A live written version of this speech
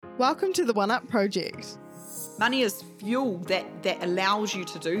Welcome to the One Up Project. Money is fuel that allows you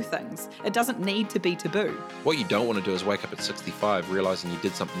to do things. It doesn't need to be taboo. What you don't want to do is wake up at 65 realising you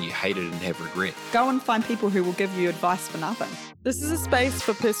did something you hated and have regret. Go and find people who will give you advice for nothing. This is a space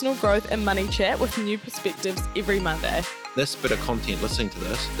for personal growth and money chat with new perspectives every Monday. This bit of content, listening to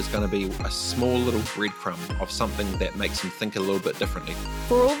this, is going to be a small little breadcrumb of something that makes them think a little bit differently.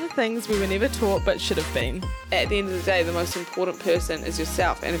 For all the things we were never taught but should have been. At the end of the day, the most important person is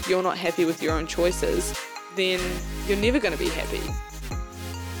yourself. And if you're not happy with your own choices, then you're never going to be happy.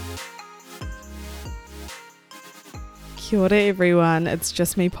 Kia ora everyone, it's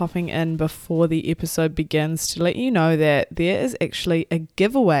just me popping in before the episode begins to let you know that there is actually a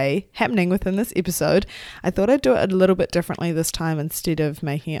giveaway happening within this episode. I thought I'd do it a little bit differently this time instead of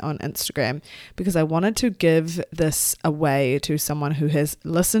making it on Instagram because I wanted to give this away to someone who has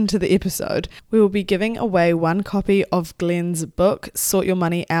listened to the episode. We will be giving away one copy of Glenn's book, Sort Your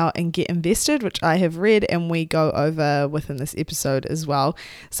Money Out and Get Invested, which I have read and we go over within this episode as well.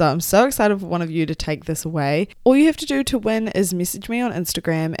 So I'm so excited for one of you to take this away. All you have to do to win is message me on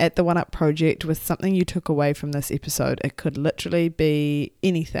Instagram at the One Up Project with something you took away from this episode. It could literally be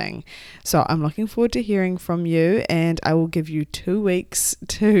anything. So I'm looking forward to hearing from you and I will give you 2 weeks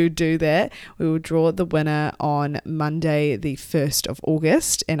to do that. We will draw the winner on Monday the 1st of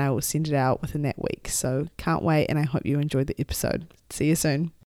August and I will send it out within that week. So can't wait and I hope you enjoyed the episode. See you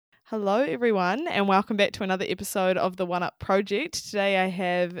soon. Hello everyone and welcome back to another episode of the One Up Project. Today I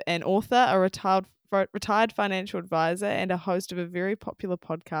have an author, a retired financial advisor and a host of a very popular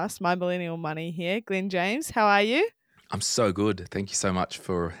podcast, My Millennial Money here. Glenn James, how are you? I'm so good. Thank you so much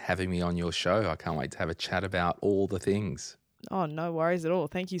for having me on your show. I can't wait to have a chat about all the things. Oh, no worries at all.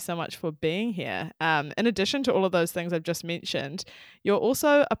 Thank you so much for being here. In addition to all of those things I've just mentioned, you're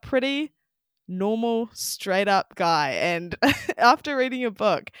also a pretty normal, straight up guy. And after reading your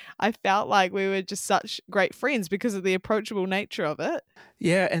book, I felt like we were just such great friends because of the approachable nature of it.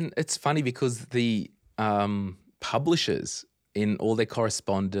 Yeah, and it's funny because the publishers in all their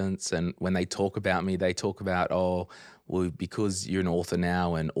correspondence and when they talk about me, they talk about, oh, well, because you're an author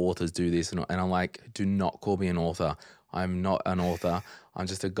now and authors do this. And I'm like, do not call me an author. I'm not an author. I'm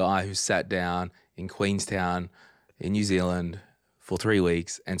just a guy who sat down in Queenstown in New Zealand for 3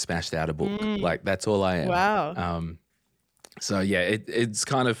 weeks and smashed out a book. Like, that's all I am. Wow. So yeah, it's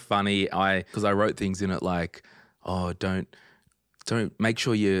kind of funny. Because I wrote things in it like, oh, don't make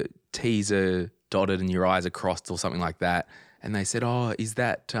sure your T's are dotted and your I's are crossed or something like that. And they said, oh, is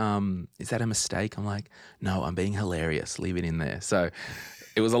that a mistake? I'm like, no, I'm being hilarious. Leave it in there. So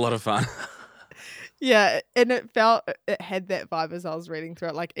it was a lot of fun. Yeah, and it had that vibe as I was reading through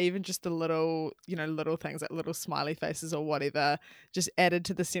it, like even just the little things like little smiley faces or whatever just added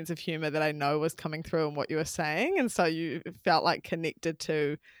to the sense of humor that I know was coming through in what you were saying. And so you felt like connected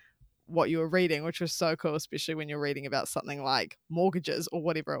to what you were reading, which was so cool, especially when you're reading about something like mortgages or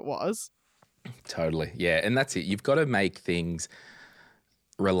whatever it was. Totally. Yeah. And that's it. You've got to make things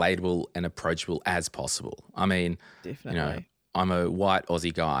relatable and approachable as possible. I mean, Definitely. I'm a white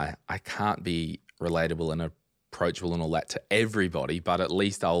Aussie guy. I can't be relatable and approachable and all that to everybody, but at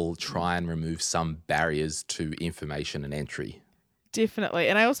least I'll try and remove some barriers to information and entry. Definitely.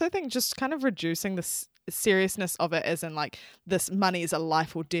 And I also think just kind of reducing the seriousness of it as in like this money is a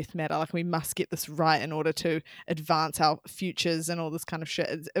life or death matter. Like we must get this right in order to advance our futures and all this kind of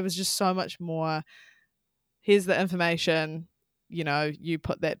shit. It was just so much more, here's the information, you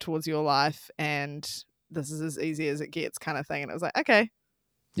put that towards your life and this is as easy as it gets kind of thing. And it was like, okay.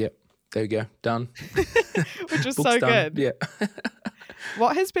 Yep. There you go. Done. Which was so done. good. Yeah.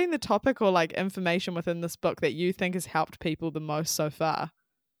 What has been the topic or like information within this book that you think has helped people the most so far?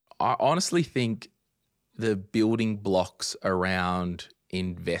 I honestly think the building blocks around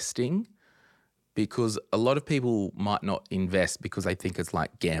investing, because a lot of people might not invest because they think it's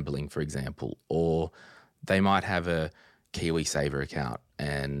like gambling, for example, or they might have a KiwiSaver account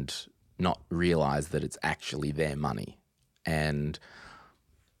and not realize that it's actually their money. And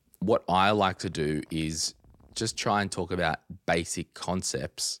what I like to do is just try and talk about basic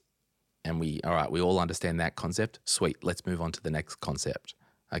concepts and we all understand that concept. Sweet. Let's move on to the next concept.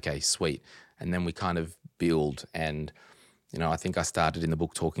 Okay, sweet. And then we kind of build and, I think I started in the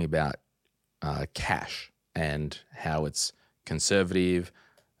book talking about cash and how it's conservative.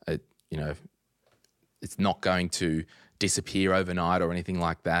 It's not going to disappear overnight or anything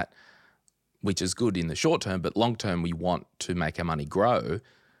like that, which is good in the short term, but long term we want to make our money grow.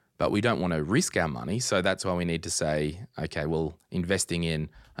 But we don't want to risk our money. So that's why we need to say, okay, well, investing in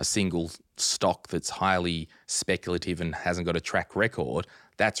a single stock that's highly speculative and hasn't got a track record,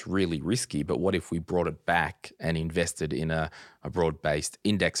 that's really risky. But what if we brought it back and invested in a broad-based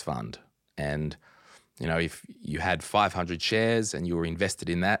index fund? And, if you had 500 shares and you were invested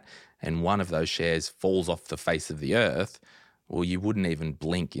in that and one of those shares falls off the face of the earth, well, you wouldn't even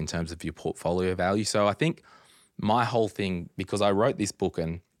blink in terms of your portfolio value. So I think my whole thing, because I wrote this book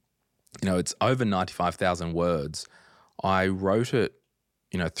and, it's over 95,000 words, I wrote it,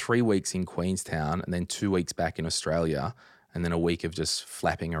 3 weeks in Queenstown and then 2 weeks back in Australia and then a week of just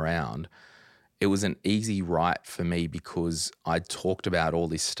flapping around. It was an easy write for me because I talked about all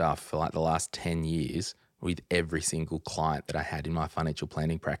this stuff for like the last 10 years with every single client that I had in my financial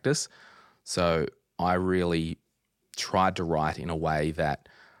planning practice. So I really tried to write in a way that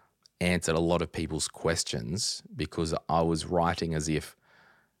answered a lot of people's questions, because I was writing as if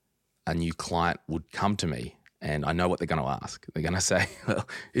a new client would come to me and I know what they're going to ask. They're going to say, well,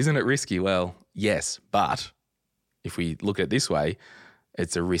 isn't it risky? Well, yes, but if we look at it this way,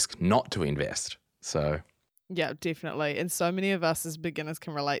 it's a risk not to invest. So Yeah, definitely. And so many of us as beginners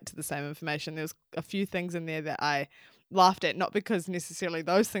can relate to the same information. There was a few things in there that I laughed at, not because necessarily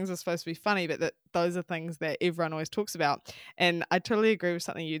those things are supposed to be funny, but that those are things that everyone always talks about. And I totally agree with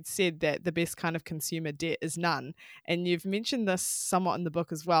something you'd said, that the best kind of consumer debt is none. And you've mentioned this somewhat in the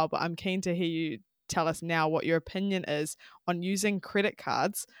book as well, but I'm keen to hear you tell us now what your opinion is on using credit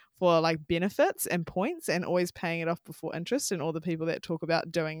cards for like benefits and points and always paying it off before interest, and all the people that talk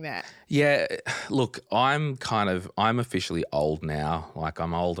about doing that. yeah, look, I'm officially old now. Like,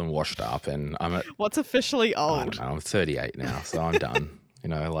 I'm old and washed up, and What's officially I old? don't know, I'm 38 now, so I'm done.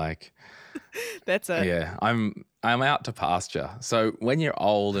 That's it. Yeah, I'm out to pasture. So when you're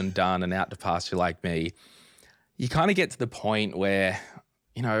old and done and out to pasture like me, you kind of get to the point where,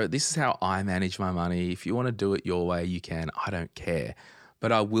 this is how I manage my money. If you want to do it your way, you can. I don't care.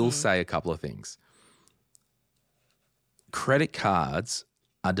 But I will say a couple of things. Credit cards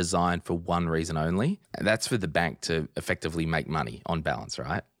are designed for one reason only, and that's for the bank to effectively make money on balance,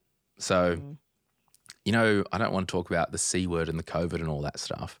 right? So, I don't want to talk about the C word and the COVID and all that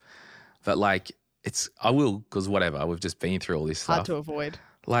stuff, but I will, because whatever, we've just been through all this stuff. Hard to avoid.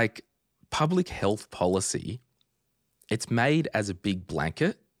 Like, public health policy, it's made as a big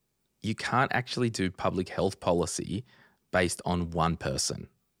blanket. You can't actually do public health policy based on one person,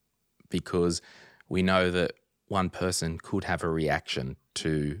 because we know that one person could have a reaction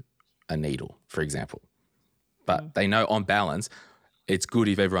to a needle, for example. But they know on balance, it's good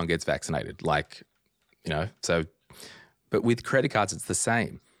if everyone gets vaccinated. But with credit cards, it's the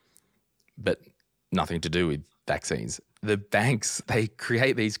same, but nothing to do with vaccines. The banks, they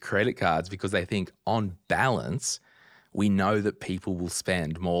create these credit cards because they think on balance, we know that people will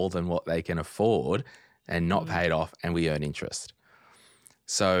spend more than what they can afford and not pay it off, and we earn interest.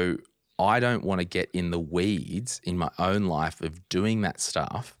 So I don't want to get in the weeds in my own life of doing that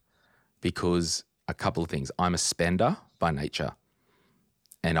stuff, because a couple of things. I'm a spender by nature,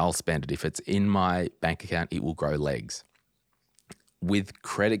 and I'll spend it. If it's in my bank account, it will grow legs. With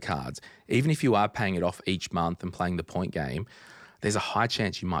credit cards, even if you are paying it off each month and playing the point game, there's a high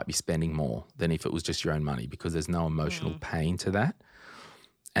chance you might be spending more than if it was just your own money, because there's no emotional pain to that.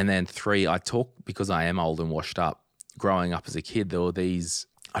 And then 3, I talk because I am old and washed up. Growing up as a kid, there were these,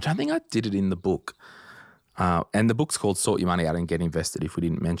 I don't think I did it in the book. And the book's called Sort Your Money Out and Get Invested, if we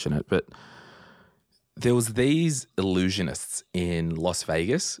didn't mention it. But there was these illusionists in Las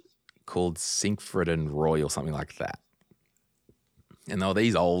Vegas called Sinkford and Roy or something like that. And they were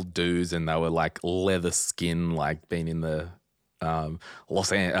these old dudes, and they were like leather skin, like been in the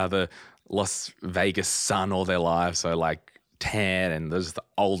Las Vegas sun all their lives. So like tan, and there's the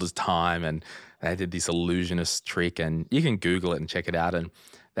oldest time, and they did this illusionist trick, and you can Google it and check it out. And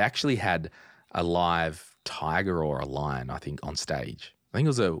they actually had a live tiger or a lion, I think, on stage. I think it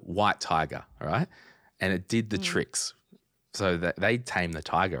was a white tiger, all right? And it did the tricks. So that they tamed the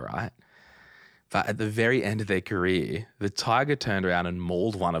tiger, right? But at the very end of their career, the tiger turned around and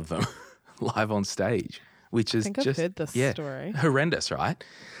mauled one of them live on stage, which is I think I've heard this story. Horrendous, right?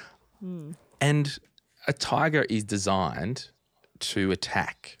 And a tiger is designed to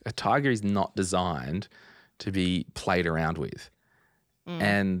attack. A tiger is not designed to be played around with.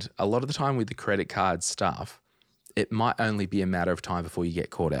 And a lot of the time with the credit card stuff, it might only be a matter of time before you get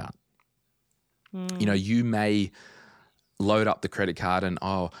caught out. You may load up the credit card and,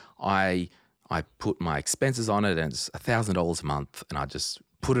 I put my expenses on it and it's $1,000 a month, and I just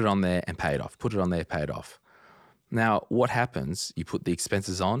put it on there and pay it off, put it on there, pay it off. Now, what happens? You put the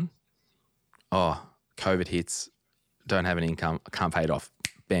expenses on, COVID hits, don't have an income, I can't pay it off,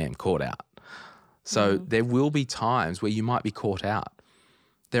 bam, caught out. So there will be times where you might be caught out.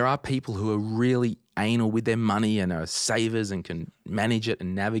 There are people who are really anal with their money and are savers and can manage it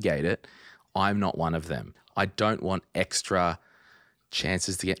and navigate it. I'm not one of them. I don't want extra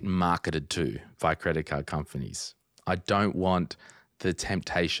chances to get marketed to by credit card companies. I don't want the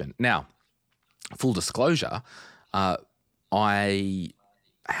temptation. Now, full disclosure, I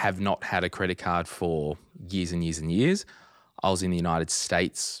have not had a credit card for years and years and years. I was in the United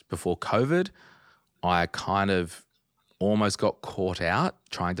States before COVID. I kind of almost got caught out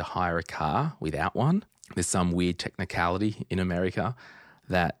trying to hire a car without one. There's some weird technicality in America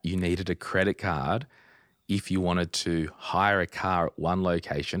that you needed a credit card if you wanted to hire a car at one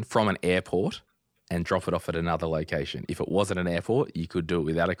location from an airport and drop it off at another location. If it wasn't an airport, you could do it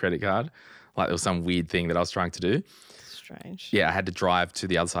without a credit card. Like there was some weird thing that I was trying to do. Strange. Yeah, I had to drive to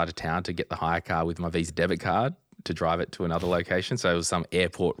the other side of town to get the hire car with my Visa debit card to drive it to another location. So it was some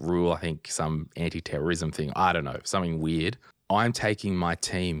airport rule, I think some anti-terrorism thing. I don't know, something weird. I'm taking my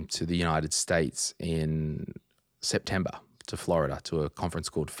team to the United States in September to Florida to a conference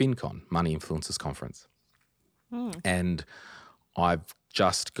called FinCon, Money Influencers Conference. And I've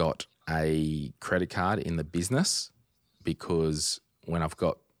just got a credit card in the business because when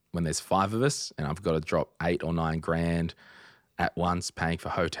there's 5 of us and I've got to drop 8 or 9 grand at once paying for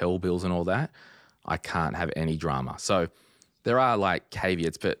hotel bills and all that, I can't have any drama. So there are like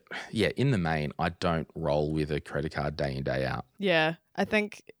caveats, but yeah, in the main, I don't roll with a credit card day in, day out. Yeah, I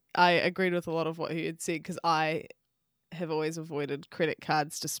think I agreed with a lot of what he had said because I have always avoided credit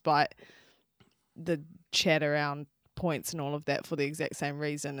cards despite the chat around points and all of that for the exact same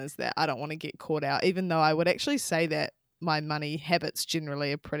reason, is that I don't want to get caught out, even though I would actually say that my money habits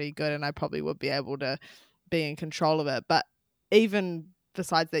generally are pretty good and I probably would be able to be in control of it. But even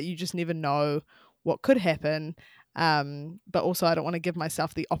besides that, you just never know what could happen. But also I don't want to give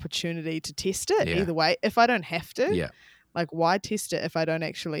myself the opportunity to test it either way if I don't have to. Yeah. Like, why test it if I don't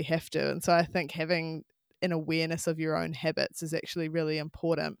actually have to? And so I think having an awareness of your own habits is actually really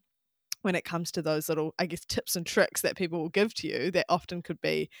important when it comes to those little, I guess, tips and tricks that people will give to you that often could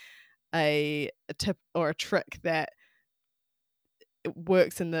be a tip or a trick that it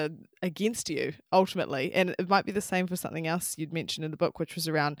works against you ultimately. And it might be the same for something else you'd mentioned in the book, which was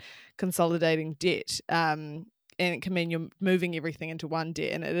around consolidating debt. And it can mean you're moving everything into one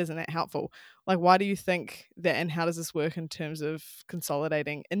debt and it isn't that helpful. Like, why do you think that, and how does this work in terms of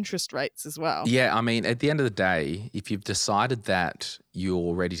consolidating interest rates as well? Yeah, I mean, at the end of the day, if you've decided that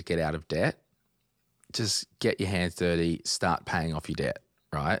you're ready to get out of debt, just get your hands dirty, start paying off your debt,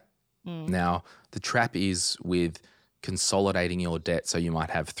 right? Now, the trap is with consolidating your debt. So you might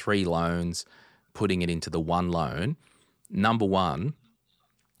have 3 loans, putting it into the one loan. Number one,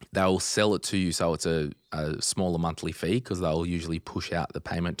 they'll sell it to you so it's a smaller monthly fee because they'll usually push out the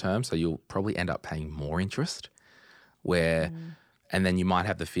payment term. So you'll probably end up paying more interest and then you might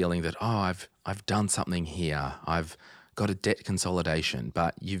have the feeling that, oh, I've done something here. I've got a debt consolidation,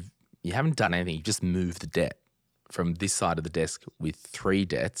 but you haven't done anything. You just moved the debt from this side of the desk with 3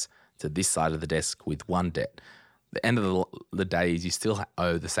 debts to this side of the desk with 1 debt. The end of the day is you still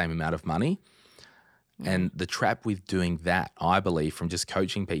owe the same amount of money. And the trap with doing that, I believe, from just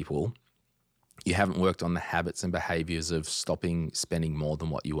coaching people, you haven't worked on the habits and behaviors of stopping spending more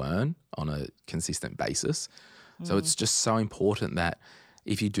than what you earn on a consistent basis. So it's just so important that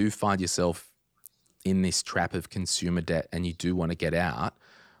if you do find yourself in this trap of consumer debt and you do want to get out,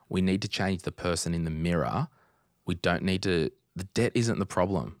 we need to change the person in the mirror. We don't need to, the debt isn't the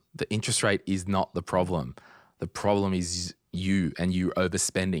problem. The interest rate is not the problem. The problem is you and you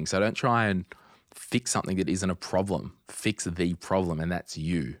overspending. So don't try and fix something that isn't a problem. Fix the problem, and that's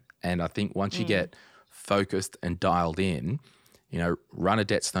you. And I think once you get focused and dialed in, run a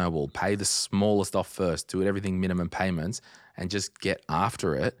debt snowball, pay the smallest off first, do everything minimum payments, and just get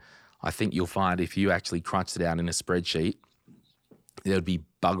after it. I think you'll find if you actually crunch it out in a spreadsheet, there would be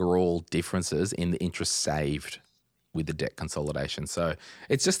bugger all differences in the interest saved with the debt consolidation. So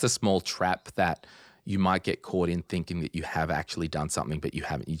it's just a small trap that you might get caught in thinking that you have actually done something, but you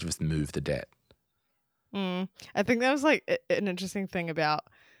haven't. You just moved the debt. I think that was like an interesting thing about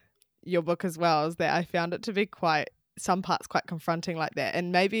your book as well, is that I found it to be some parts quite confronting like that,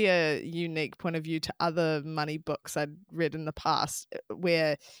 and maybe a unique point of view to other money books I'd read in the past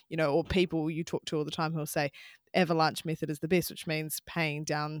where, or people you talk to all the time who'll say avalanche method is the best, which means paying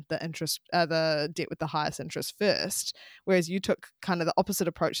down the debt with the highest interest first, whereas you took kind of the opposite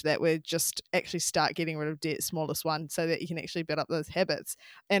approach to that, where just actually start getting rid of debt, smallest one, so that you can actually build up those habits.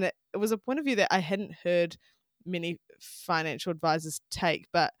 And it was a point of view that I hadn't heard many financial advisors take,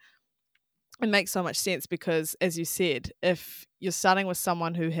 but it makes so much sense because, as you said, if you're starting with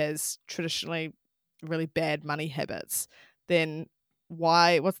someone who has traditionally really bad money habits, then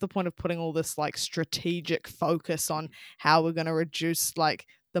what's the point of putting all this like strategic focus on how we're going to reduce like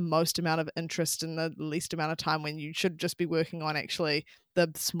the most amount of interest in the least amount of time when you should just be working on actually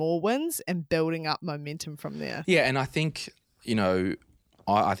the small wins and building up momentum from there? Yeah, and I think,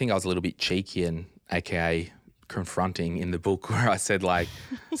 I think I was a little bit cheeky and AKA confronting in the book where I said like,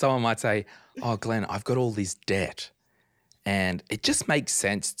 someone might say, oh, Glenn, I've got all this debt and it just makes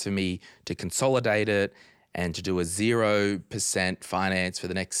sense to me to consolidate it and to do a 0% finance for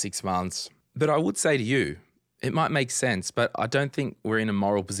the next 6 months. But I would say to you, it might make sense, but I don't think we're in a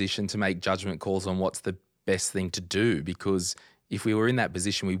moral position to make judgment calls on what's the best thing to do, because if we were in that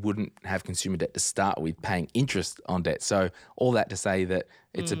position, we wouldn't have consumer debt to start with, paying interest on debt. So all that to say that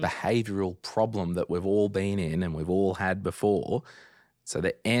it's a behavioural problem that we've all been in and we've all had before. So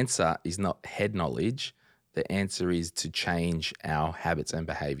the answer is not head knowledge. The answer is to change our habits and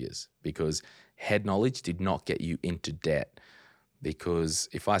behaviours, because head knowledge did not get you into debt. Because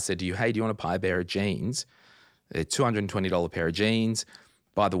if I said to you, hey, do you want to buy a pair of jeans? They're $220 pair of jeans.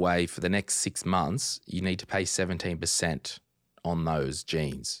 By the way, for the next 6 months, you need to pay 17% on those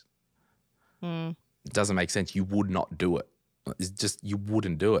jeans. It doesn't make sense. You would not do it. It's just, you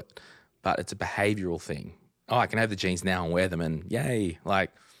wouldn't do it. But it's a behavioural thing. Oh, I can have the jeans now and wear them and yay.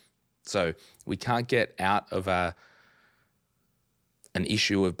 So we can't get out of an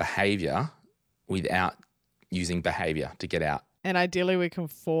issue of behaviour without using behaviour to get out. And ideally we can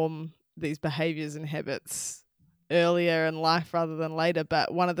form these behaviours and habits earlier in life rather than later.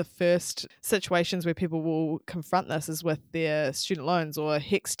 But one of the first situations where people will confront this is with their student loans, or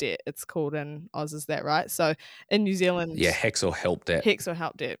HECS debt, it's called in Oz, is that right? So in New Zealand... Yeah, HECS or help debt. HECS or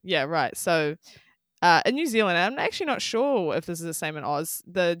help debt, yeah, right. So in New Zealand, I'm actually not sure if this is the same in Oz,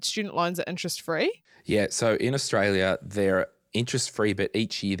 the student loans are interest-free? Yeah, so in Australia, they're interest-free, but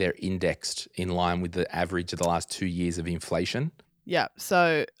each year they're indexed in line with the average of the last 2 years of inflation. Yeah,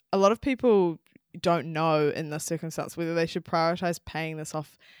 so a lot of people don't know in this circumstance whether they should prioritise paying this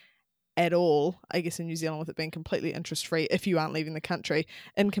off at all, I guess in New Zealand with it being completely interest-free if you aren't leaving the country,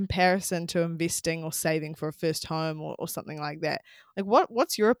 in comparison to investing or saving for a first home or something like that. Like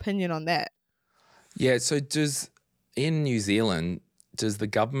what's your opinion on that? Yeah, so in New Zealand, does the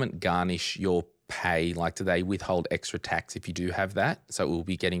government garnish your pay? Like, do they withhold extra tax if you do have that? So it will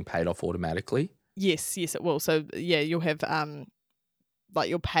be getting paid off automatically? Yes, it will. So yeah, you'll have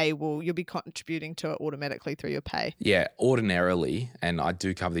your pay you'll be contributing to it automatically through your pay. Yeah, ordinarily, and I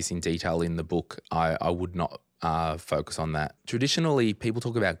do cover this in detail in the book, I would not focus on that. Traditionally, people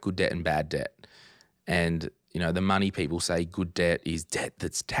talk about good debt and bad debt. And, the money people say good debt is debt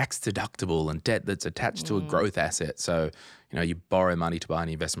that's tax deductible and debt that's attached to a growth asset. So, you borrow money to buy an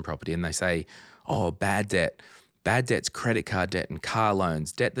investment property and they say, oh, bad debt. Bad debt's credit card debt and car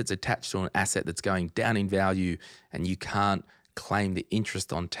loans, debt that's attached to an asset that's going down in value and you can't claim the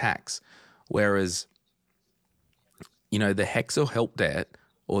interest on tax. Whereas, the HECS or help debt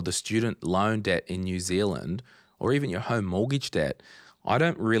or the student loan debt in New Zealand, or even your home mortgage debt, I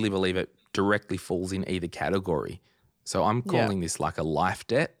don't really believe it directly falls in either category. So I'm calling this like a life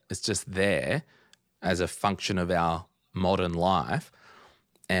debt. It's just there as a function of our modern life.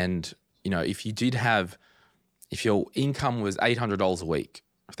 And, if your income was $800 a week,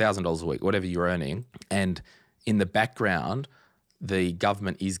 $1,000 a week, whatever you're earning, and in the background, the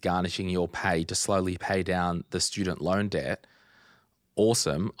government is garnishing your pay to slowly pay down the student loan debt,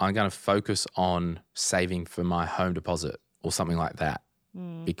 awesome. I'm going to focus on saving for my home deposit or something like that,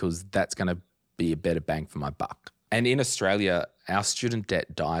 because that's going to be a better bang for my buck. And in Australia, our student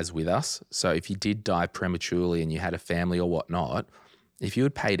debt dies with us. So if you did die prematurely and you had a family or whatnot, if you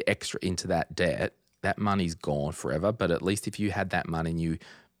had paid extra into that debt, that money's gone forever. But at least if you had that money and you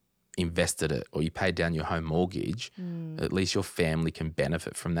invested it or you paid down your home mortgage, at least your family can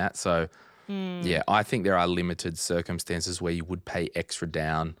benefit from that. So, yeah, I think there are limited circumstances where you would pay extra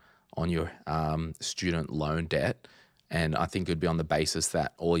down on your student loan debt. And I think it would be on the basis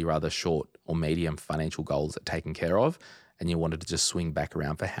that all your other short or medium financial goals are taken care of and you wanted to just swing back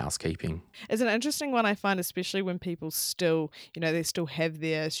around for housekeeping. It's an interesting one I find, especially when people still, they still have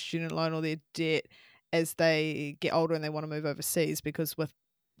their student loan or their debt as they get older and they want to move overseas, because with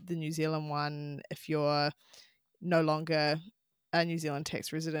the New Zealand one, if you're no longer a New Zealand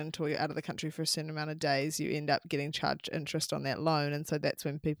tax resident or you're out of the country for a certain amount of days, you end up getting charged interest on that loan. And so that's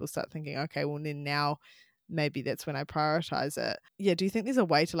when people start thinking, okay, well then now maybe that's when I prioritize it. Yeah, do you think there's a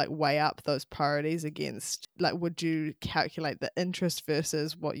way to weigh up those priorities against, would you calculate the interest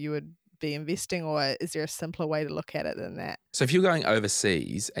versus what you would be investing, or is there a simpler way to look at it than that? So if you're going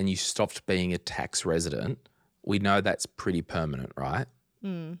overseas and you stopped being a tax resident, we know that's pretty permanent, right?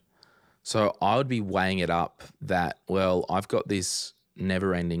 So I would be weighing it up that, well, I've got this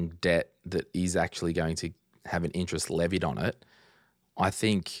never-ending debt that is actually going to have an interest levied on it, I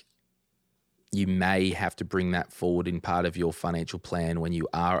think you may have to bring that forward in part of your financial plan when you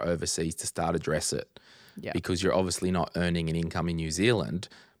are overseas to start address it. Yeah. Because you're obviously not earning an income in New Zealand,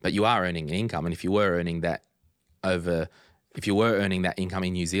 but you are earning an income. And if you were earning that income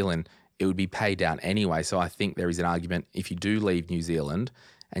in New Zealand, it would be paid down anyway. So I think there is an argument if you do leave New Zealand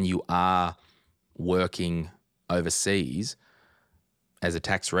and you are working overseas as a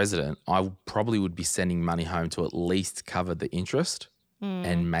tax resident, I probably would be sending money home to at least cover the interest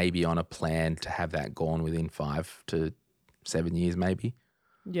and maybe on a plan to have that gone within 5 to 7 years maybe.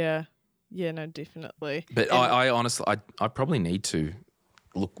 Yeah. Yeah, no, definitely. But I honestly, I probably need to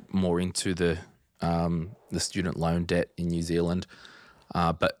look more into the student loan debt in New Zealand.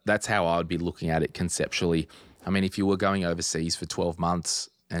 But that's how I would be looking at it conceptually. I mean, if you were going overseas for 12 months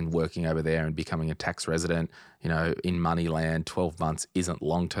and working over there and becoming a tax resident, in Moneyland, 12 months isn't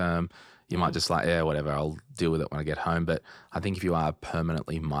long term. You might just whatever, I'll deal with it when I get home. But I think if you are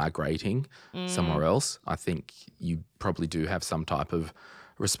permanently migrating somewhere else, I think you probably do have some type of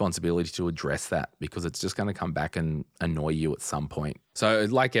responsibility to address that because it's just going to come back and annoy you at some point. So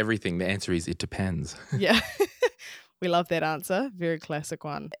like everything, the answer is it depends. Yeah. We love that answer. Very classic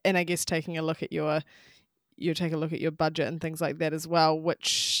one. And I guess taking a look at your budget and things like that as well,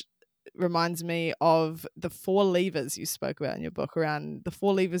 which reminds me of the 4 levers you spoke about in your book around the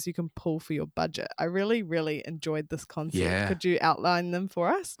 4 levers you can pull for your budget. I really, really enjoyed this concept. Yeah. Could you outline them for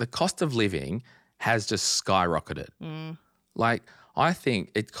us? The cost of living has just skyrocketed. Like, I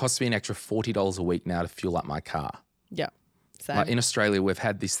think it costs me an extra $40 a week now to fuel up my car. Yeah. Same. Like in Australia, we've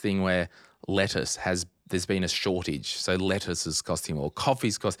had this thing where there's been a shortage. So lettuce is costing more.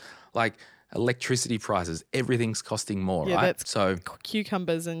 Coffee's like electricity prices, everything's costing more, Yeah, right? that's So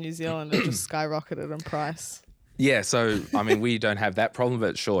cucumbers in New Zealand are just skyrocketed in price. yeah, so I mean, we don't have that problem,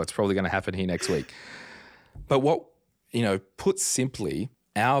 but sure, it's probably going to happen here next week. But what, put simply,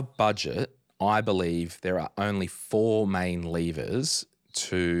 our budget, I believe there are only 4 main levers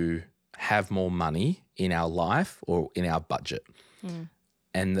to have more money in our life or in our budget.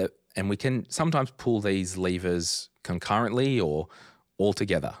 And we can sometimes pull these levers concurrently or all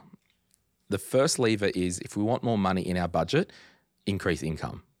together. The first lever is if we want more money in our budget, increase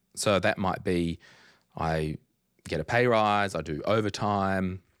income. So that might be I get a pay rise, I do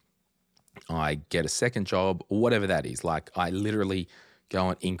overtime, I get a second job, or whatever that is. Like I literally go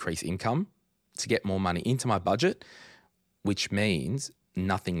and increase income to get more money into my budget, which means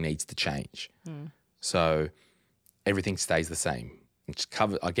nothing needs to change. So everything stays the same.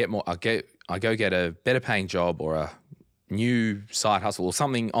 I go get a better paying job or a new side hustle or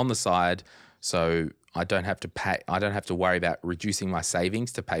something on the side, so I don't have to worry about reducing my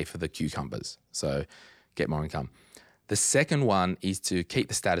savings to pay for the cucumbers. So get more income. The second one is to keep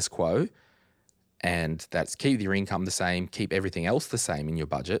the status quo, and that's keep your income the same, keep everything else the same in your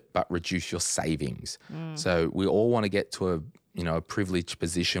budget, but reduce your savings. So we all want to get to a privileged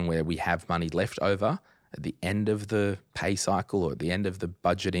position where we have money left over at the end of the pay cycle or at the end of the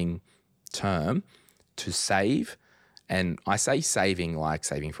budgeting term to save. And I say saving like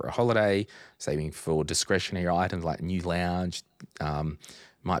saving for a holiday, saving for discretionary items like new lounge,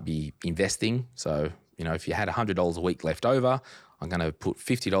 might be investing. So, if you had $100 a week left over, I'm going to put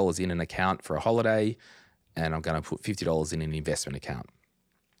 $50 in an account for a holiday and I'm going to put $50 in an investment account.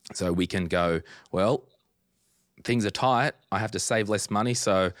 So we can go, well, things are tight. I have to save less money.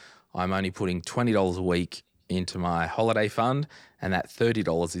 So I'm only putting $20 a week into my holiday fund and that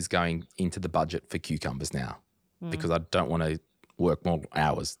 $30 is going into the budget for cucumbers now because I don't want to work more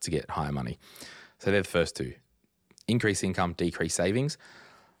hours to get higher money. So they're the first 2. Increase income, decrease savings.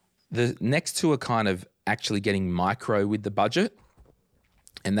 The next 2 are kind of actually getting micro with the budget.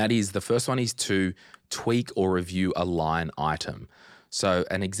 And that is, the first one is to tweak or review a line item. So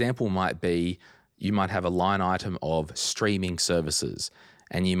an example might be you might have a line item of streaming services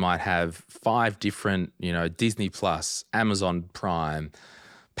and you might have 5 different, Disney Plus, Amazon Prime,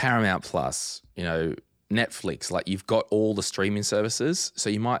 Paramount Plus, Netflix, like you've got all the streaming services. So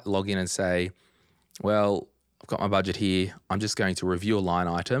you might log in and say, well, I've got my budget here. I'm just going to review a line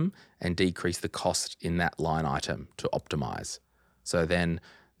item and decrease the cost in that line item to optimize. So then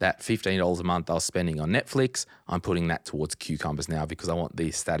that $15 a month I was spending on Netflix, I'm putting that towards cucumbers now because I want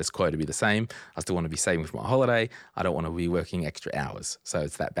the status quo to be the same. I still want to be saving for my holiday. I don't want to be working extra hours. So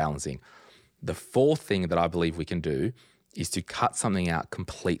it's that balancing. The 4th thing that I believe we can do is to cut something out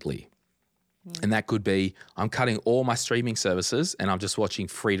completely. And that could be I'm cutting all my streaming services and I'm just watching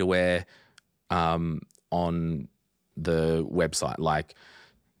free-to-air on the website. Like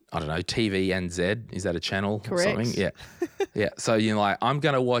I don't know, TVNZ. Is that a channel or Correct. something? Yeah. Yeah. So you're like, I'm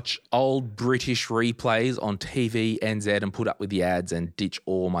going to watch old British replays on TVNZ and put up with the ads and ditch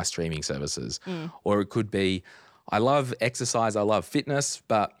all my streaming services. Or it could be, I love exercise, I love fitness,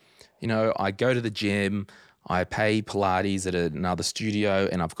 but, you know, I go to the gym, I pay Pilates at another studio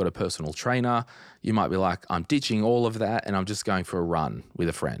and I've got a personal trainer. You might be like, I'm ditching all of that and I'm just going for a run with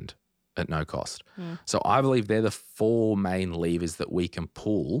a friend at no cost. So I believe they're the 4 main levers that we can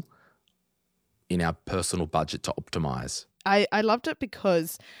pull in our personal budget to optimize. I loved it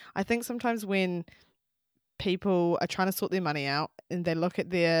because I think sometimes when people are trying to sort their money out and they look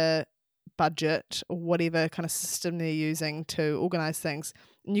at their budget or whatever kind of system they're using to organize things,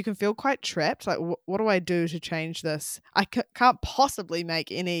 and you can feel quite trapped. Like, what do I do to change this? I can't possibly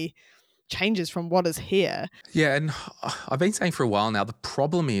make any changes from what is here. Yeah, and I've been saying for a while now, the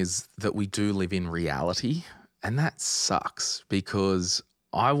problem is that we do live in reality, and that sucks because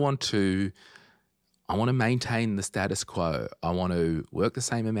I want to maintain the status quo. I want to work the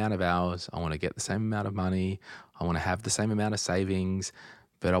same amount of hours. I want to get the same amount of money. I want to have the same amount of savings,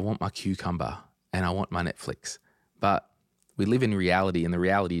 but I want my cucumber and I want my Netflix. But we live in reality, and the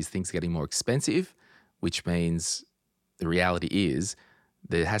reality is things are getting more expensive, which means the reality is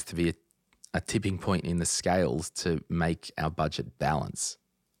there has to be a tipping point in the scales to make our budget balance.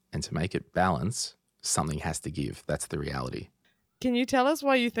 And to make it balance, something has to give. That's the reality. Can you tell us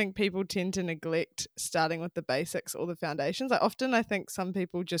why you think people tend to neglect starting with the basics or the foundations? I think some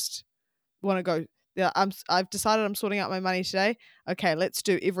people just want to go, yeah, I've decided I'm sorting out my money today. Okay, let's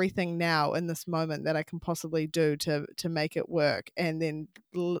do everything now in this moment that I can possibly do to make it work, and then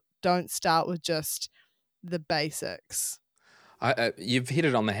don't start with just the basics. You've hit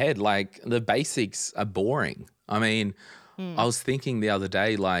it on the head. Like, the basics are boring. I mean, I was thinking the other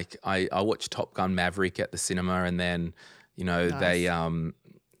day, like I watched Top Gun Maverick at the cinema, and then, you know, Nice. they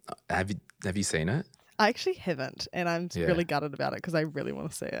have you seen it? I actually haven't, and I'm really gutted about it because I really want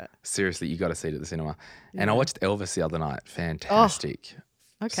to see it. Seriously, you got to see it at the cinema. And I Yeah. watched Elvis the other night. Fantastic.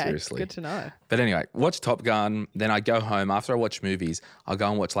 Okay, Seriously. good to know. But anyway, watch Top Gun. Then I go home. After I watch movies, I'll go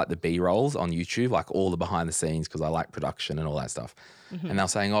and watch like the B-rolls on YouTube, like all the behind the scenes, because I like production and all that stuff. And they're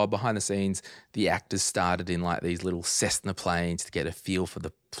saying, oh, behind the scenes, the actors started in like these little Cessna planes to get a feel for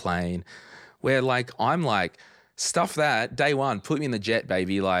the plane. Where like, I'm like, stuff that, day one, put me in the jet,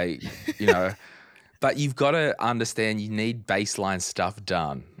 baby. Like, you know, but you've got to understand you need baseline stuff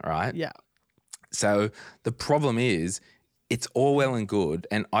done, right? Yeah. So the problem is, it's all well and good.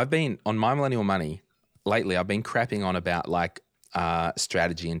 And I've been on My Millennial Money lately, I've been crapping on about like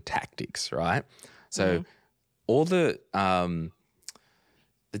strategy and tactics, right? So all the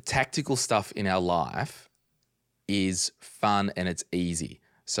tactical stuff in our life is fun and it's easy.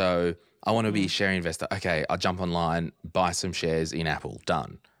 So I want to be a share investor. Okay, I'll jump online, buy some shares in Apple,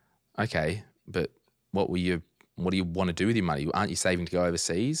 done. Okay, but what do you want to do with your money? Aren't you saving to go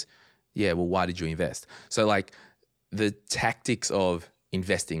overseas? Yeah, well, why did you invest? So like, the tactics of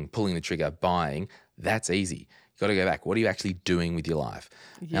investing, pulling the trigger, buying, that's easy. You got to go back. What are you actually doing with your life?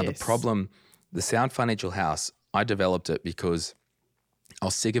 Now, the Yes. problem, the Sound Financial House, I developed it because I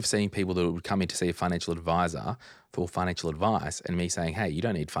was sick of seeing people that would come in to see a financial advisor for financial advice and me saying, hey, you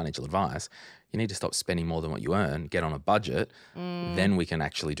don't need financial advice. You need to stop spending more than what you earn, get on a budget, then we can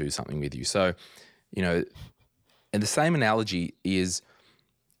actually do something with you. So, you know, and the same analogy is,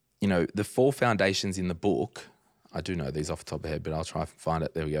 you know, the 4 foundations in the book. I do know these off the top of my head, but I'll try and find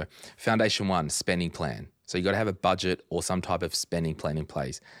it. There we go. Foundation 1, spending plan. So you got to have a budget or some type of spending plan in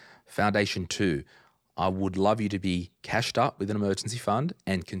place. Foundation 2, I would love you to be cashed up with an emergency fund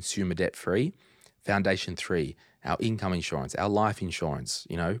and consumer debt free. Foundation 3, our income insurance, our life insurance,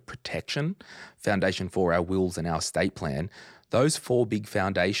 you know, protection. Foundation 4, our wills and our estate plan. Those 4 big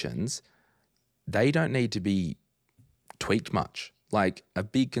foundations, they don't need to be tweaked much. Like a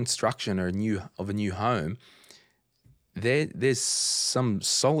big construction or a new home, there's some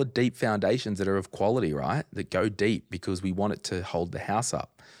solid deep foundations that are of quality, right? That go deep because we want it to hold the house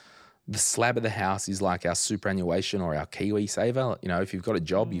up. The slab of the house is like our superannuation or our Kiwi saver. You know, if you've got a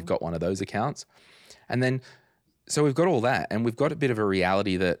job, you've got one of those accounts. And then, so we've got all that, and we've got a bit of a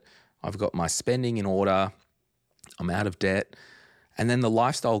reality that I've got my spending in order, I'm out of debt, and then the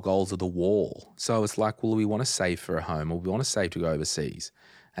lifestyle goals are the wall. So it's like, well, we want to save for a home, or we want to save to go overseas.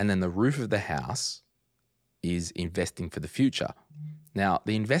 And then the roof of the house is investing for the future. Now,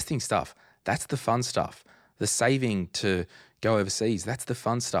 the investing stuff, that's the fun stuff. The saving to go overseas, that's the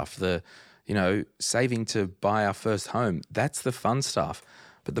fun stuff. The, you know, saving to buy our first home, that's the fun stuff.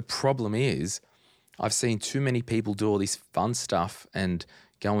 But the problem is, I've seen too many people do all this fun stuff and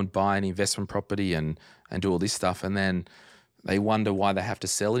go and buy an investment property and do all this stuff. And then they wonder why they have to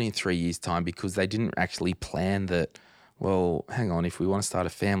sell it in 3 years' time because they didn't actually plan that, well, hang on, if we want to start a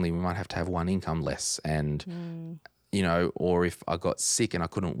family, we might have to have one income less. And, or if I got sick and I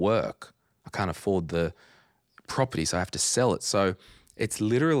couldn't work, I can't afford the property, so I have to sell it. So it's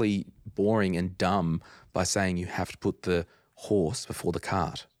literally boring and dumb by saying you have to put the horse before the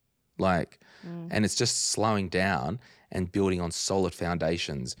cart. And it's just slowing down and building on solid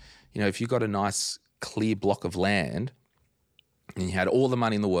foundations. If you got a nice clear block of land and you had all the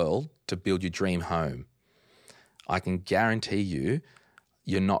money in the world to build your dream home, I can guarantee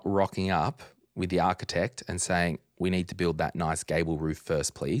you're not rocking up with the architect and saying, we need to build that nice gable roof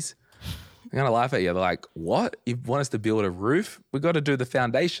first, please. They're going to laugh at you. They're like, what? You want us to build a roof? We got to do the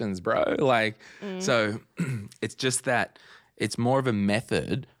foundations, bro. So it's just that it's more of a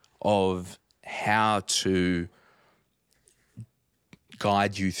method of how to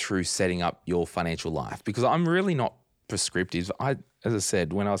guide you through setting up your financial life, because I'm really not prescriptive. As I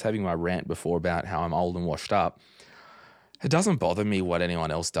said, when I was having my rant before about how I'm old and washed up, it doesn't bother me what anyone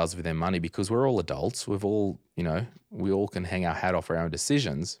else does with their money because we're all adults. We've all, we all can hang our hat off our own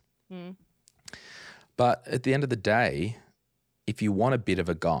decisions. But at the end of the day, if you want a bit of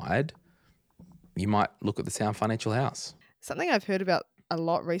a guide, you might look at the Sound Financial House. Something I've heard about a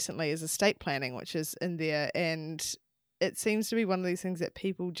lot recently is estate planning, which is in there, and it seems to be one of these things that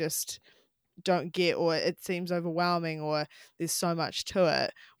people just don't get, or it seems overwhelming, or there's so much to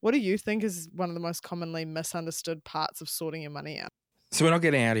it. What do you think is one of the most commonly misunderstood parts of sorting your money out? So we're not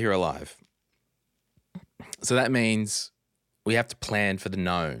getting out of here alive. So that means we have to plan for the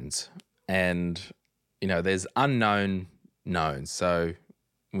knowns, and there's unknown knowns. So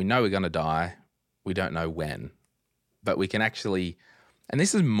we know we're going to die. We don't know when, but we can actually, and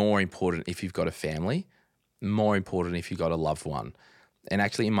this is more important if you've got a family, more important if you've got a loved one. And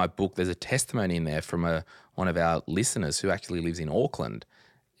actually in my book, there's a testimony in there from one of our listeners who actually lives in Auckland.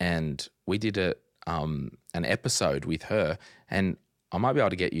 And we did an episode with her, and I might be able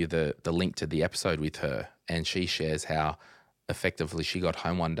to get you the link to the episode with her. And she shares how effectively she got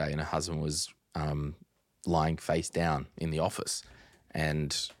home one day and her husband was lying face down in the office.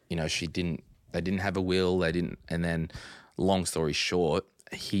 And, they didn't have a will, and then long story short,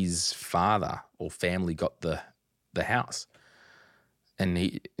 his father or family got the house.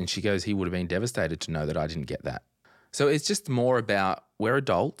 And she goes, he would have been devastated to know that I didn't get that. So it's just more about, we're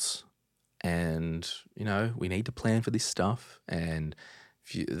adults and, we need to plan for this stuff. And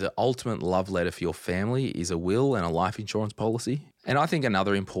the ultimate love letter for your family is a will and a life insurance policy. And I think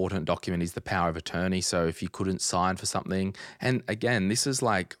another important document is the power of attorney. So if you couldn't sign for something, and again, this is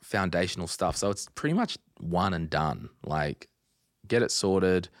like foundational stuff. So it's pretty much one and done. Get it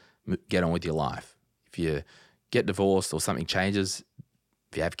sorted, get on with your life. If you get divorced or something changes,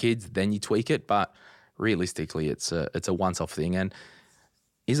 if you have kids, then you tweak it. But realistically, it's a once-off thing. And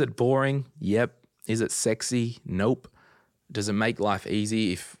is it boring? Yep. Is it sexy? Nope. Does it make life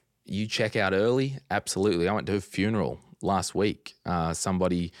easy if you check out early? Absolutely. I went to a funeral last week,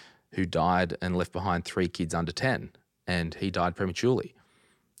 somebody who died and left behind 3 kids under 10, and he died prematurely.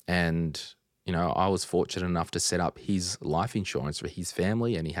 And, I was fortunate enough to set up his life insurance for his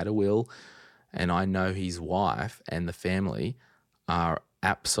family, and he had a will, and I know his wife and the family are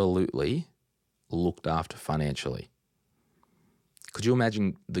absolutely looked after financially. Could you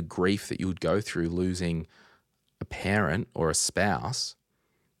imagine the grief that you would go through losing a parent or a spouse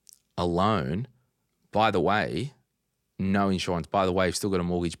alone? By the way, no insurance. By the way, you've still got a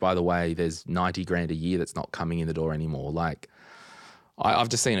mortgage. By the way, there's 90 grand a year that's not coming in the door anymore. I've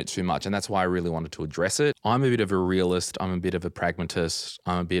just seen it too much, and that's why I really wanted to address it. I'm a bit of a realist. I'm a bit of a pragmatist.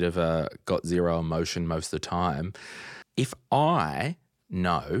 I'm a bit of a got zero emotion most of the time. If I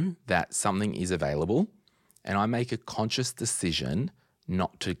know that something is available and I make a conscious decision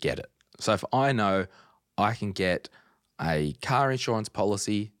not to get it. So if I know I can get a car insurance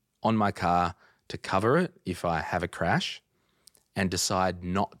policy on my car to cover it if I have a crash, and decide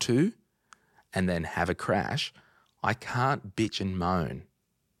not to and then have a crash, I can't bitch and moan.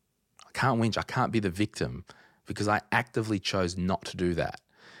 I can't whinge. I can't be the victim because I actively chose not to do that.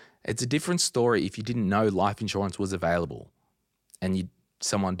 It's a different story if you didn't know life insurance was available and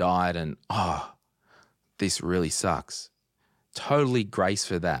someone died and, this really sucks. Totally grace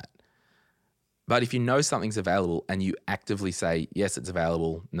for that. But if you know something's available and you actively say, yes, it's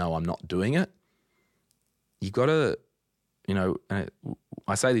available, no, I'm not doing it, you've got to,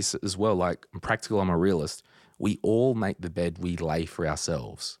 I say this as well, I'm practical, I'm a realist. We all make the bed we lay for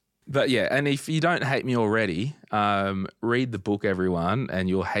ourselves. But yeah, and if you don't hate me already, read the book, everyone, and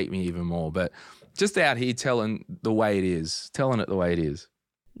you'll hate me even more. But just out here telling it the way it is.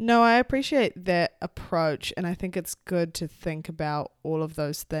 No, I appreciate that approach. And I think it's good to think about all of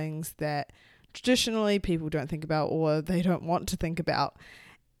those things that traditionally people don't think about or they don't want to think about.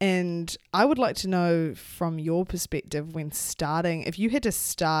 And I would like to know from your perspective when starting, if you had to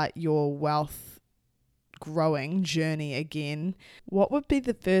start your wealth growing journey again, what would be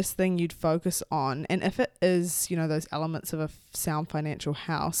the first thing you'd focus on? And if it is, those elements of a sound financial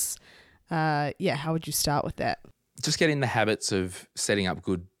house, how would you start with that? Just get in the habits of setting up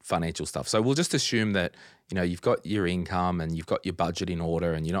good financial stuff. So we'll just assume that, you've got your income and you've got your budget in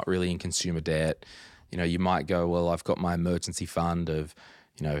order and you're not really in consumer debt. You might go, well, I've got my emergency fund of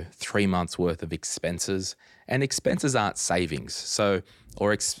 3 months worth of expenses, and expenses aren't savings. So,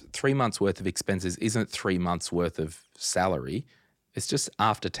 3 months worth of expenses isn't 3 months worth of salary. It's just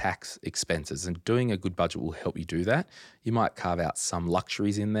after tax expenses, and doing a good budget will help you do that. You might carve out some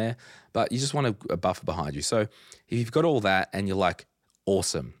luxuries in there, but you just want a buffer behind you. So if you've got all that and you're like,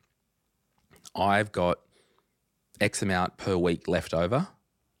 awesome, I've got X amount per week left over,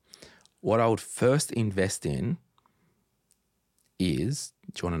 what I would first invest in is,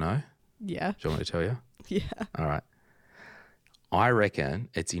 do you want to know? Yeah. Do you want me to tell you? Yeah. All right. I reckon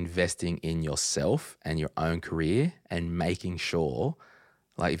it's investing in yourself and your own career and making sure,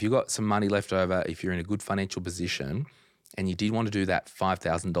 like if you've got some money left over, if you're in a good financial position and you did want to do that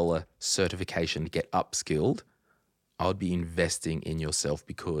 $5,000 certification to get upskilled, I would be investing in yourself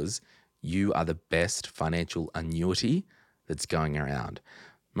because you are the best financial annuity that's going around.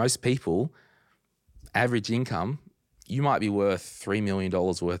 Most people, average income, you might be worth $3 million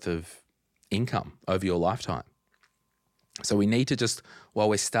worth of income over your lifetime. So we need to just, while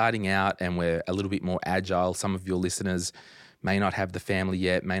we're starting out and we're a little bit more agile, some of your listeners may not have the family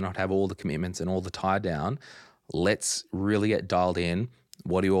yet, may not have all the commitments and all the tie down. Let's really get dialed in.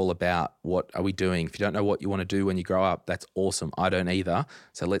 What are you all about? What are we doing? If you don't know what you want to do when you grow up, that's awesome. I don't either.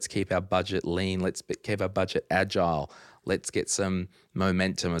 So let's keep our budget lean. Let's keep our budget agile. Let's get some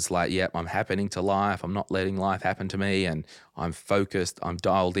momentum. It's like, yep, I'm happening to life. I'm not letting life happen to me. And I'm focused. I'm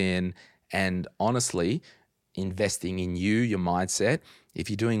dialed in. And honestly, investing in you, your mindset. If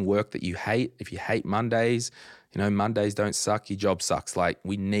you're doing work that you hate, if you hate Mondays, Mondays don't suck, your job sucks. Like,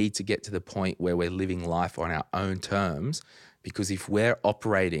 we need to get to the point where we're living life on our own terms, because if we're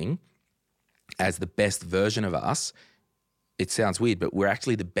operating as the best version of us, it sounds weird, but we're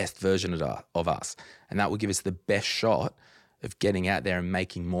actually the best version of us. And that will give us the best shot of getting out there and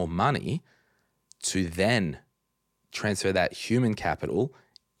making more money to then transfer that human capital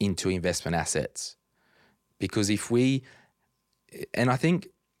into investment assets. Because and I think,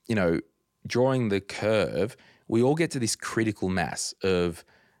 drawing the curve, we all get to this critical mass of,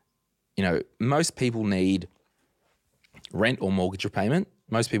 most people need rent or mortgage repayment.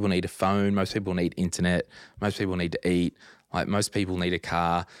 Most people need a phone. Most people need internet. Most people need to eat. Like, most people need a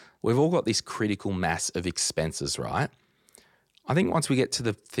car. We've all got this critical mass of expenses, right? I think once we get to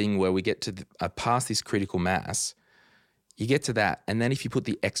the thing where we get to past this critical mass, you get to that. And then if you put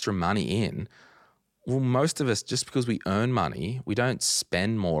the extra money in, well, most of us, just because we earn money, we don't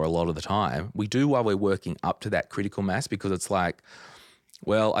spend more a lot of the time. We do while we're working up to that critical mass, because it's like,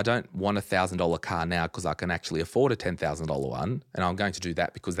 well, I don't want a $1,000 car now because I can actually afford a $10,000 one, and I'm going to do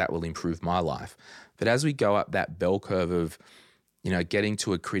that because that will improve my life. But as we go up that bell curve of, getting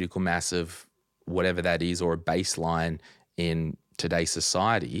to a critical mass of whatever that is, or a baseline in today's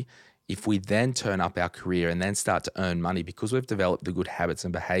society, if we then turn up our career and then start to earn money because we've developed the good habits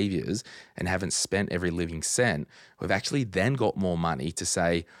and behaviors and haven't spent every living cent, we've actually then got more money to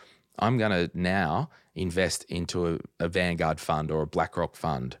say, I'm going to now invest into a Vanguard fund or a BlackRock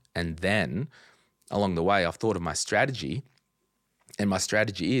fund. And then along the way, I've thought of my strategy, and my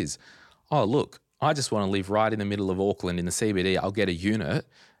strategy is, oh, look, I just want to live right in the middle of Auckland in the CBD. I'll get a unit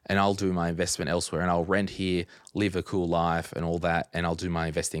and I'll do my investment elsewhere, and I'll rent here, live a cool life and all that, and I'll do my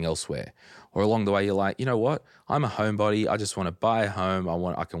investing elsewhere. Or along the way, you're like, you know what? I'm a homebody. I just want to buy a home.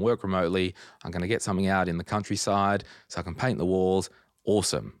 I can work remotely. I'm going to get something out in the countryside so I can paint the walls.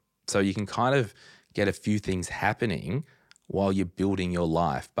 Awesome. So you can kind of get a few things happening while you're building your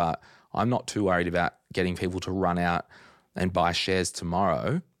life. But I'm not too worried about getting people to run out and buy shares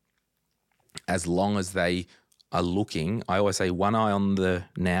tomorrow, as long as they are looking. I always say one eye on the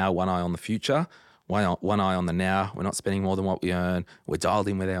now, one eye on the future, one eye on the now. We're not spending more than what we earn. We're dialed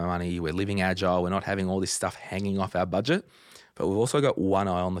in with our money. We're living agile. We're not having all this stuff hanging off our budget. But we've also got one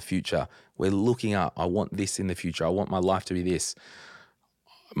eye on the future. We're looking up. I want this in the future. I want my life to be this.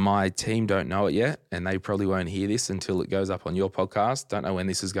 My team don't know it yet, and they probably won't hear this until it goes up on your podcast. Don't know when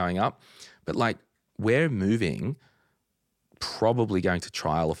this is going up. But we're moving, probably going to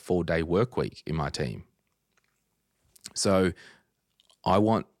trial a 4-day work week in my team. So I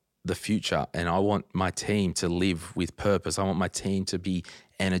want the future and I want my team to live with purpose. I want my team to be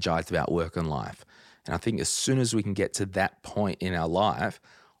energized about work and life. And I think as soon as we can get to that point in our life,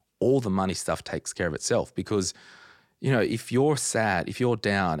 all the money stuff takes care of itself. Because, you know, if you're sad, if you're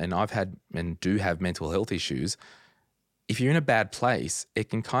down, and I've had and do have mental health issues, if you're in a bad place, it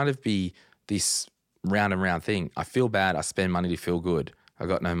can kind of be this round and round thing. I feel bad, I spend money to feel good. I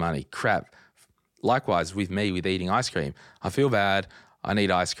got no money. Crap. Likewise with me with eating ice cream. I feel bad, I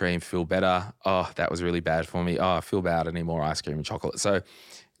need ice cream, feel better. Oh, that was really bad for me. Oh, I feel bad, I need more ice cream and chocolate. So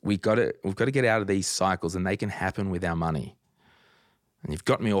we've got to get out of these cycles, and they can happen with our money. And you've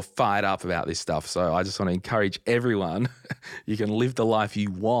got me all fired up about this stuff. So I just want to encourage everyone, you can live the life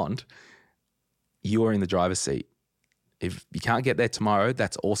you want. You are in the driver's seat. If you can't get there tomorrow,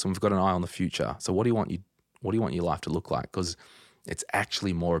 that's awesome. We've got an eye on the future. So what do you want your life to look like? Because it's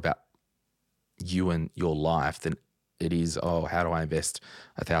actually more about you and your life than it is, oh, how do I invest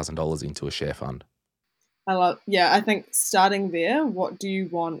 $1,000 into a share fund? I think starting there, what do you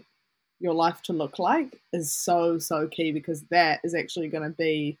want your life to look like, is so key, because that is actually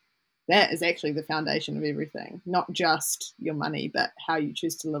the foundation of everything. Not just your money, but how you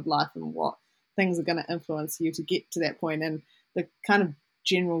choose to live life and what things are going to influence you to get to that point. And the kind of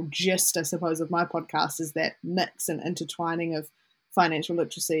general gist, I suppose, of my podcast is that mix and intertwining of financial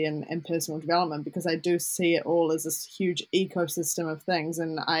literacy and personal development, because I do see it all as this huge ecosystem of things.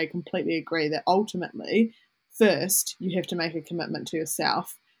 And I completely agree that ultimately, first, you have to make a commitment to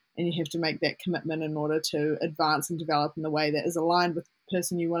yourself, and you have to make that commitment in order to advance and develop in the way that is aligned with the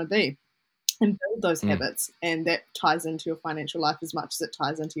person you want to be and build those habits. And that ties into your financial life as much as it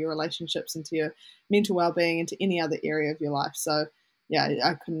ties into your relationships, into your mental well-being, into any other area of your life. So yeah,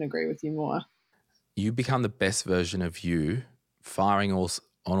 I couldn't agree with you more. You become the best version of you, firing on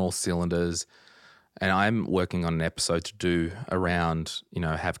all cylinders. And I'm working on an episode to do around,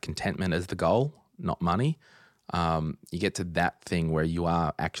 have contentment as the goal, not money. You get to that thing where you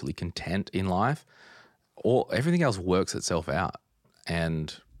are actually content in life, or everything else works itself out.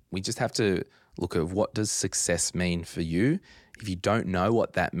 And we just have to look at, what does success mean for you? If you don't know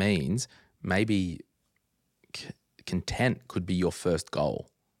what that means, maybe content could be your first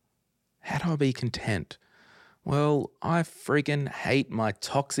goal. How do I be content? Well, I freaking hate my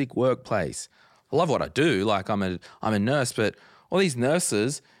toxic workplace. I love what I do. Like I'm a nurse, but all these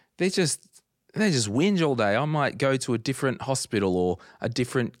nurses, they just whinge all day. I might go to a different hospital or a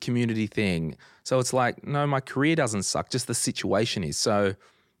different community thing. So it's like, no, my career doesn't suck, just the situation is. So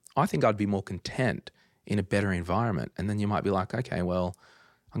I think I'd be more content in a better environment. And then you might be like, okay, well,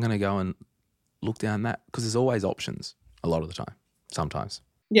 I'm going to go and look down that, because there's always options a lot of the time, sometimes.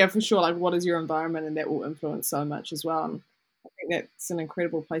 Yeah, for sure. Like, what is your environment? And that will influence so much as well. And I think that's an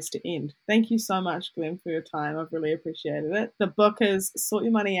incredible place to end. Thank you so much, Glenn, for your time. I've really appreciated it. The book is Sort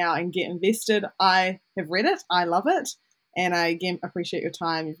Your Money Out and Get Invested. I have read it. I love it. And I, again, appreciate your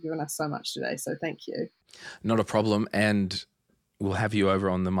time. You've given us so much today. So thank you. Not a problem. And we'll have you over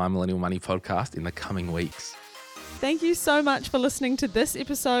on the My Millennial Money podcast in the coming weeks. Thank you so much for listening to this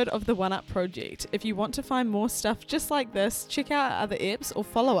episode of the One Up Project. If you want to find more stuff just like this, check out our other apps or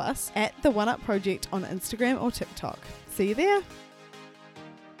follow us at the One Up Project on Instagram or TikTok. See you there.